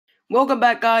Welcome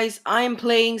back, guys. I am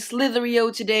playing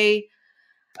Slitherio today.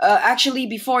 Actually,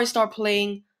 before I start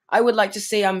playing, I would like to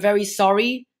say I'm very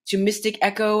sorry to Mystic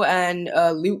Echo and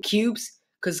Loot Cubes,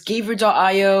 because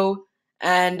Gaver.io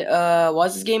and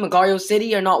what's this game, Agario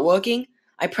City, are not working.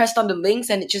 I pressed on the links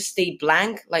and it just stayed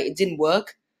blank, like it didn't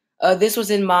work. This was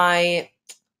in my,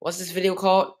 what's this video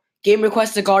called? Game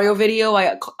Request Agario video.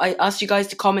 I asked you guys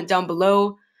to comment down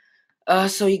below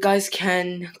so you guys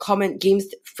can comment games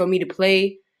for me to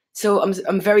play. So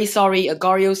I'm very sorry,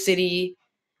 Agario City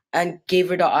and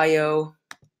Gaver.io.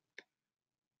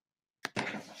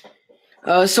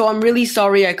 So I'm really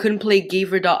sorry I couldn't play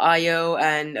Gaver.io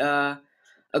and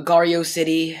Agario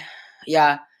City.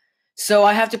 Yeah. So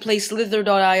I have to play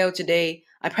Slither.io today.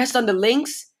 I pressed on the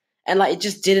links and like it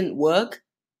just didn't work.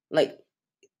 Like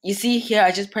you see here,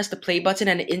 I just pressed the play button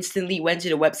and it instantly went to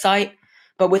the website.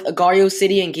 But with Agario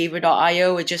City and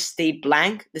Gaver.io, it just stayed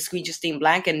blank. The screen just stayed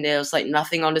blank and there was like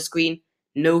nothing on the screen,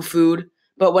 no food.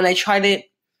 But when I tried it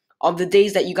on the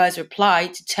days that you guys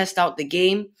replied to test out the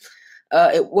game,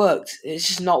 it worked. It's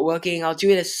just not working. I'll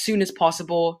do it as soon as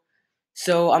possible.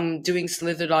 So I'm doing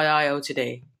Slither.io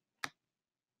today.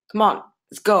 Come on,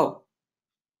 let's go.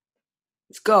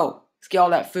 Let's go. Let's get all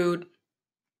that food.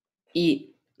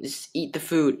 Eat. Just eat the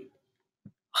food.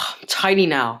 I'm tiny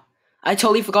now. I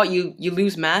totally forgot you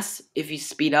lose mass if you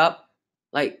speed up.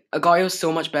 Like, Agario's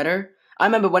so much better. I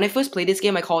remember when I first played this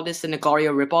game, I called this an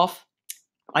Agario ripoff.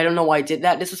 I don't know why I did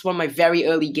that. This was one of my very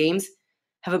early games.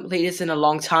 Haven't played this in a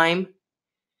long time.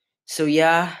 So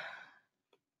yeah.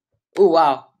 Oh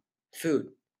wow. Food.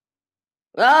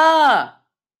 Ah!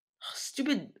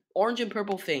 Stupid orange and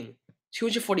purple thing.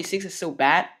 246 is so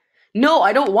bad. No,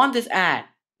 I don't want this ad.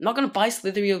 I'm not gonna buy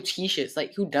Slitherio t-shirts.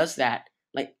 Like, who does that?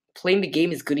 Like, playing the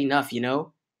game is good enough, you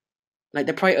know? Like,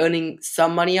 they're probably earning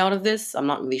some money out of this. I'm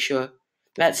not really sure.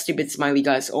 That stupid smiley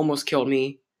guy's almost killed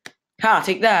me. Ha,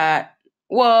 take that.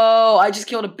 Whoa, I just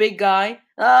killed a big guy.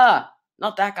 Ah,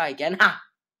 not that guy again. Ha!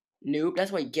 Noob, that's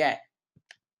what you get.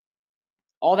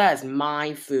 All that is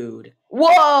my food.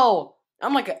 Whoa!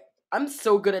 I'm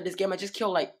so good at this game. I just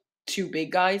killed like 2 big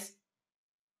guys.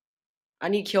 I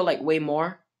need to kill like way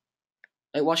more.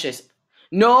 Like, watch this.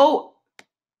 No!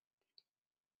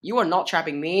 You are not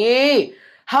trapping me!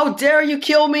 How dare you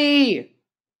kill me!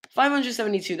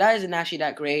 572, that isn't actually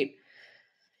that great.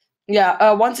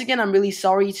 Yeah, once again, I'm really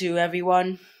sorry to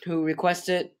everyone who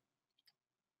requested.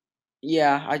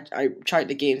 Yeah, I tried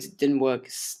the games, it didn't work.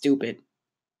 It's stupid.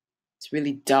 It's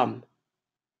really dumb.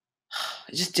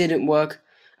 It just didn't work.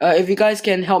 If you guys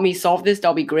can help me solve this,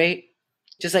 that'll be great.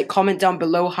 Just like comment down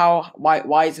below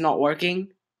why it's not working,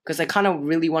 because I kind of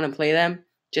really want to play them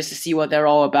just to see what they're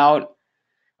all about.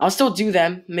 I'll still do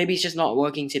them. Maybe it's just not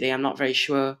working today. I'm not very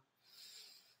sure.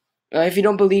 If you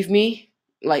don't believe me,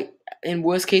 like in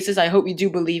worst cases, I hope you do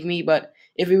believe me. But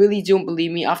if you really don't believe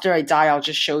me, after I die, I'll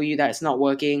just show you that it's not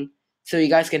working, so you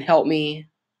guys can help me,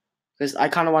 because I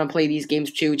kind of want to play these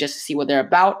games too, just to see what they're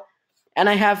about. And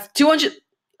I have 200.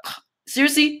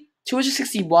 Seriously,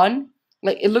 261.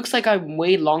 Like, it looks like I'm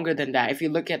way longer than that. If you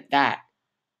look at that.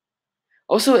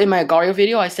 Also, in my Agario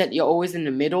video, I said you're always in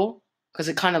the middle, because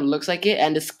it kind of looks like it,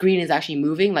 and the screen is actually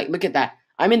moving. Like, look at that.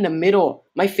 I'm in the middle.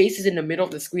 My face is in the middle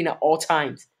of the screen at all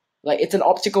times. Like, it's an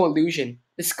optical illusion.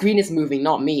 The screen is moving,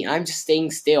 not me. I'm just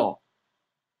staying still.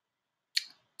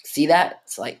 See that?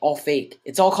 It's like all fake.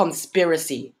 It's all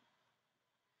conspiracy.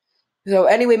 So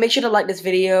anyway, make sure to like this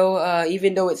video,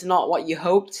 even though it's not what you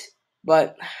hoped.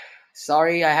 But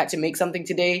sorry, I had to make something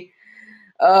today.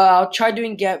 I'll try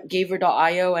doing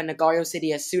Gaver.io and Agario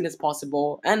City as soon as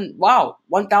possible. And wow,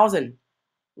 1,000.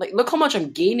 Like, look how much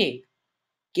I'm gaining.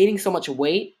 Gaining so much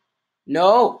weight.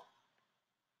 No.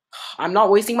 I'm not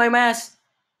wasting my mass.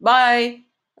 Bye.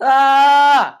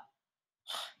 Ah!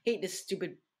 Hate this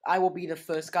stupid I will be the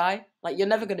first guy. Like, you're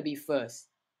never gonna be first.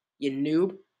 You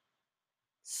noob.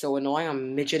 So annoying, I'm a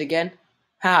midget again.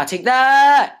 Ha, take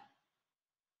that!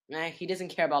 Nah, he doesn't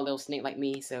care about little snake like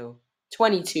me, so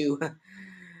 22.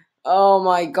 Oh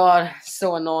my god,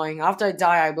 so annoying. After I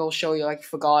die, I will show you. I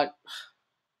forgot.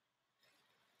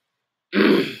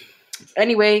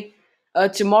 Anyway,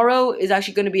 tomorrow is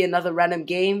actually going to be another random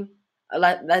game.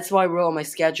 That's why I wrote on my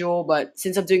schedule. But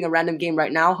since I'm doing a random game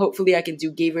right now, hopefully I can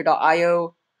do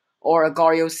Gaver.io or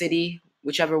Agario City,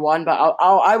 whichever one. But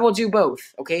I will do both.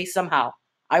 Okay, somehow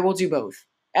I will do both.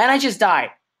 And I just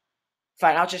died.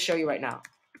 Fine, I'll just show you right now.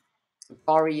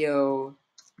 Agario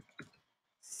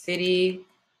City.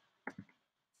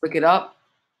 Look it up.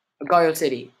 Agario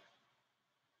City.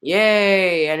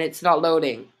 Yay! And it's not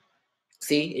loading.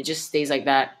 See, it just stays like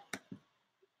that.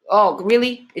 Oh,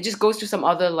 really? It just goes to some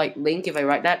other like link if I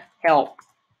write that? Help.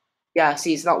 Yeah,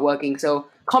 see, it's not working. So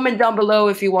comment down below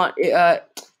if you want to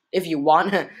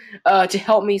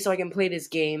help me so I can play this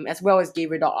game, as well as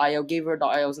Gaver.io.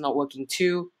 Gaver.io is not working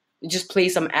too. You just play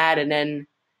some ad and then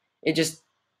it just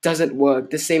doesn't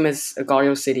work. The same as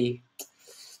Agario City.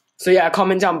 So yeah,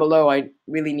 comment down below. I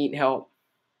really need help.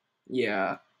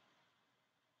 Yeah.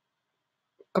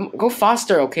 Go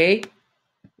faster, okay?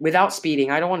 Without speeding.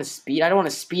 I don't want to speed. I don't want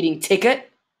a speeding ticket.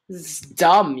 This is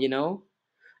dumb, you know?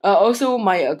 Also,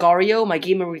 my Agario, my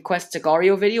Gamer Request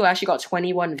Agario video actually got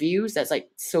 21 views. That's like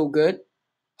so good.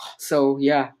 So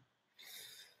yeah.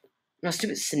 No,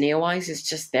 stupid Snail Eyes is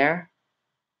just there.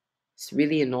 It's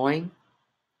really annoying.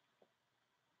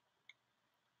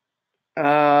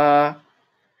 And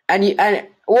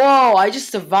whoa! I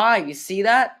just survived. You see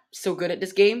that? So good at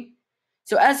this game.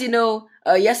 So as you know,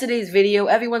 yesterday's video,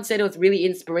 everyone said it was really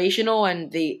inspirational,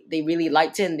 and they really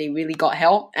liked it, and they really got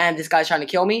help. And this guy's trying to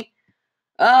kill me.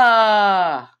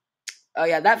 Oh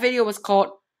yeah, that video was called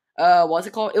what's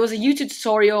it called? It was a YouTube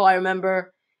tutorial. I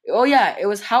remember. Oh yeah, it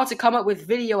was how to come up with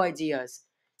video ideas.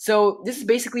 So this is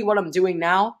basically what I'm doing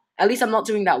now. At least I'm not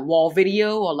doing that wall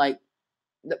video or like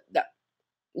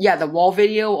the wall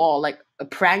video or like a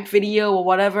prank video or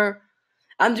whatever.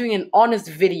 I'm doing an honest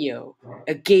video,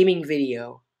 a gaming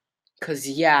video. Cause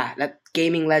yeah, that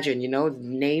gaming legend, you know, the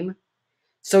name.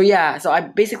 So yeah, so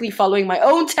I'm basically following my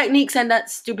own techniques and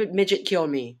that stupid midget killed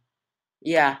me.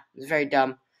 Yeah, it's very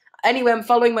dumb. Anyway, I'm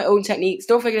following my own techniques.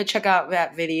 Don't forget to check out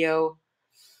that video.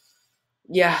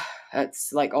 Yeah,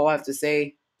 that's like all I have to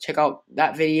say. Check out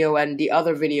that video and the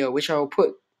other video, which I will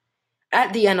put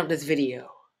at the end of this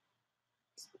video.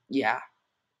 Yeah.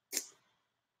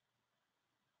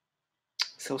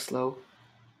 So slow.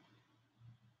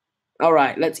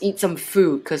 Alright, let's eat some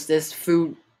food, because there's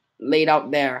food laid out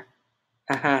there.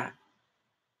 Haha.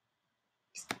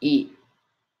 Eat.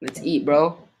 Let's eat,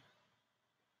 bro.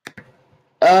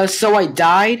 So I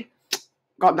died.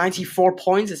 Got 94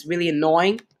 points. It's really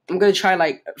annoying. I'm gonna try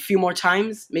like a few more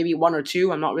times. Maybe one or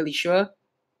two. I'm not really sure.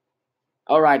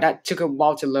 Alright, that took a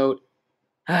while to load.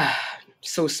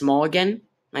 So small again.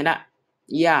 Like that.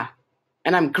 Yeah.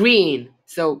 And I'm green.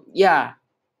 So, yeah.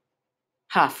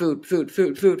 Ha, food.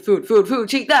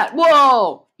 Check that.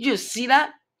 Whoa! You just see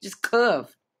that? Just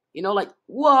curve. You know, like,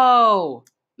 whoa!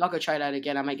 Not gonna try that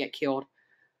again. I might get killed.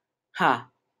 Ha.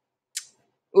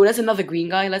 Oh, that's another green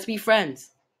guy. Let's be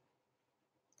friends.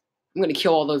 I'm gonna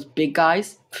kill all those big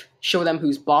guys. Show them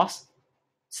who's boss.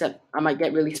 Except I might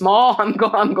get really small. I'm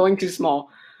going too small.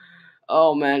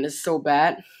 Oh man, it's so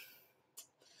bad.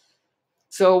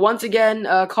 So once again,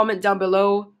 comment down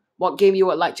below what game you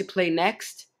would like to play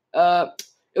next.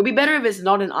 It would be better if it's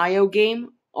not an IO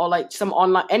game or like some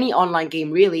any online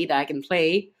game really that I can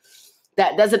play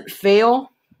that doesn't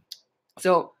fail.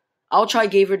 So I'll try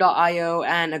Gaver.io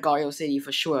and Agario City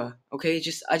for sure. Okay,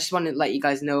 I just want to let you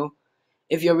guys know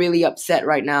if you're really upset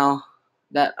right now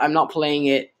that I'm not playing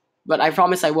it, but I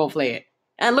promise I will play it.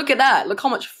 And look at that! Look how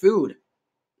much food.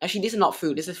 Actually, this is not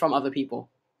food. This is from other people.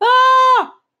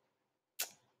 Ah!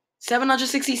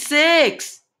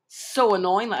 766! So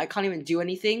annoying, like I can't even do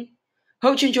anything.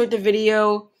 Hope you enjoyed the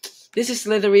video. This is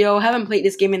Slitherio. Haven't played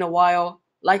this game in a while.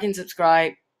 Like and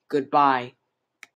subscribe. Goodbye.